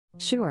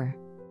Sure.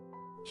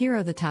 Here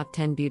are the top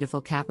 10 beautiful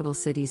capital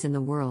cities in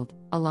the world,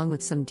 along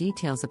with some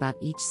details about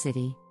each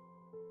city.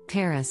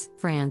 Paris,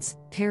 France.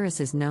 Paris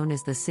is known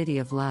as the City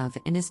of Love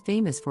and is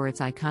famous for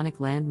its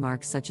iconic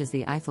landmarks such as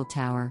the Eiffel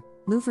Tower,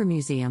 Louvre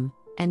Museum,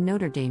 and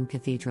Notre-Dame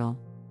Cathedral.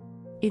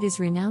 It is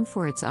renowned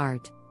for its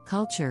art,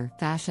 culture,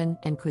 fashion,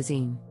 and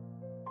cuisine.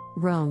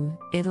 Rome,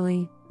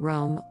 Italy.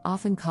 Rome,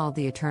 often called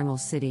the Eternal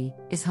City,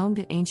 is home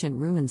to ancient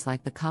ruins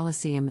like the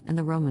Colosseum and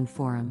the Roman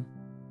Forum.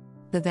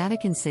 The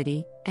Vatican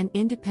City, an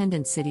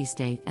independent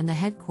city-state and the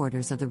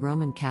headquarters of the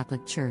Roman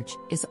Catholic Church,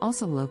 is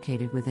also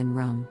located within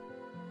Rome.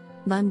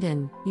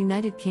 London,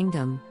 United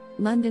Kingdom.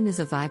 London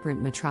is a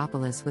vibrant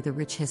metropolis with a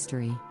rich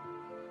history.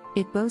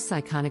 It boasts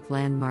iconic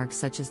landmarks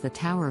such as the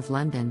Tower of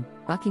London,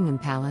 Buckingham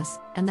Palace,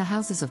 and the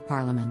Houses of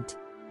Parliament.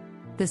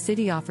 The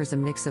city offers a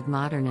mix of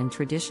modern and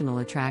traditional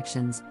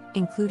attractions,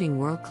 including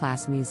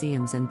world-class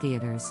museums and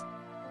theaters.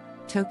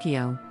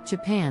 Tokyo,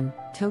 Japan.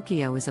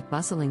 Tokyo is a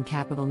bustling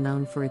capital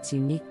known for its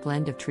unique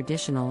blend of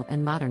traditional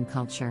and modern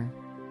culture.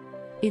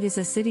 It is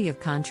a city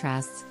of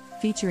contrasts,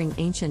 featuring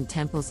ancient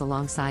temples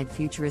alongside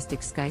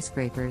futuristic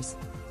skyscrapers.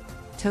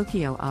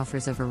 Tokyo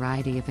offers a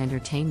variety of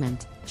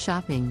entertainment,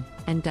 shopping,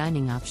 and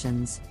dining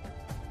options.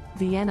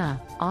 Vienna,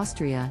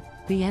 Austria.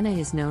 Vienna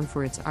is known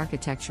for its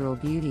architectural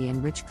beauty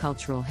and rich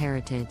cultural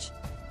heritage.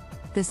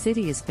 The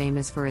city is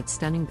famous for its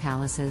stunning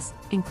palaces,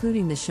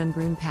 including the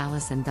Schönbrunn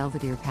Palace and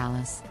Belvedere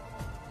Palace.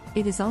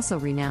 It is also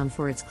renowned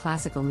for its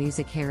classical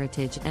music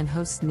heritage and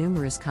hosts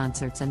numerous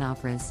concerts and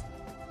operas.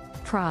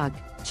 Prague,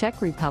 Czech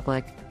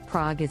Republic.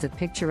 Prague is a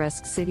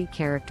picturesque city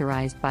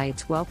characterized by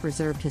its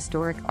well-preserved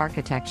historic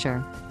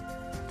architecture.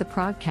 The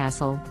Prague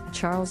Castle,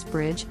 Charles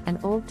Bridge, and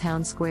Old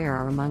Town Square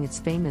are among its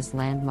famous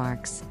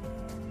landmarks.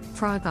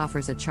 Prague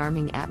offers a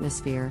charming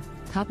atmosphere,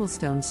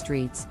 cobblestone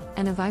streets,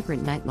 and a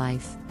vibrant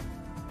nightlife.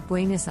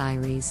 Buenos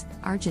Aires,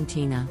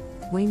 Argentina.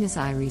 Buenos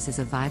Aires is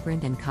a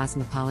vibrant and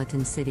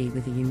cosmopolitan city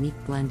with a unique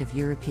blend of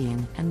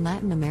European and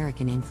Latin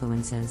American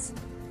influences.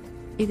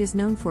 It is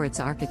known for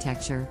its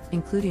architecture,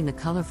 including the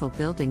colorful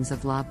buildings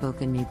of La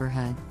Boca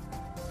neighborhood.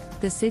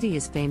 The city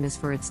is famous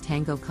for its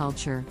tango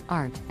culture,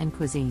 art, and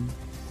cuisine.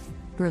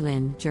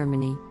 Berlin,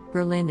 Germany.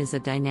 Berlin is a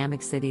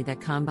dynamic city that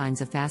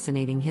combines a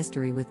fascinating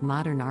history with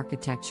modern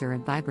architecture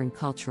and vibrant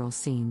cultural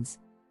scenes.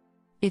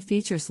 It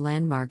features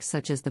landmarks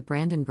such as the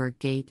Brandenburg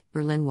Gate,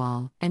 Berlin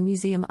Wall, and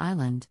Museum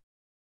Island.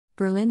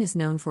 Berlin is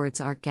known for its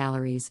art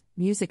galleries,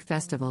 music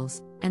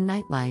festivals, and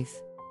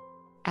nightlife.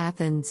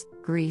 Athens,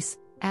 Greece.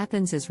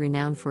 Athens is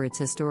renowned for its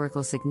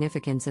historical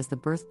significance as the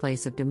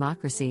birthplace of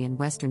democracy and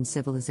Western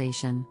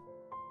civilization.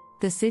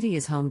 The city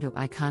is home to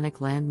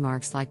iconic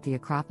landmarks like the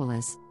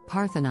Acropolis,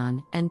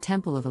 Parthenon, and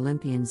Temple of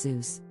Olympian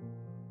Zeus.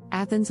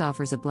 Athens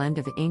offers a blend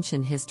of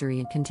ancient history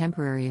and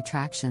contemporary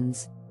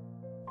attractions.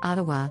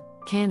 Ottawa,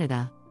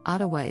 Canada.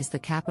 Ottawa is the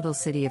capital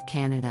city of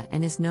Canada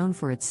and is known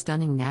for its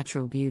stunning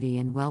natural beauty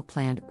and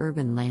well-planned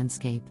urban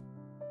landscape.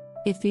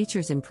 It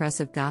features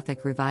impressive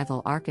Gothic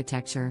Revival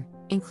architecture,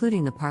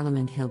 including the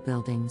Parliament Hill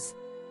buildings.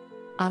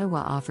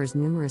 Ottawa offers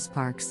numerous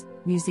parks,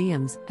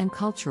 museums, and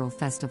cultural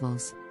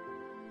festivals.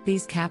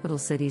 These capital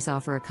cities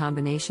offer a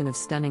combination of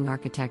stunning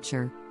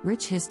architecture,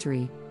 rich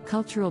history,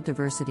 cultural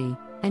diversity,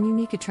 and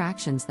unique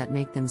attractions that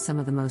make them some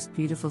of the most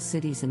beautiful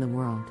cities in the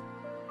world.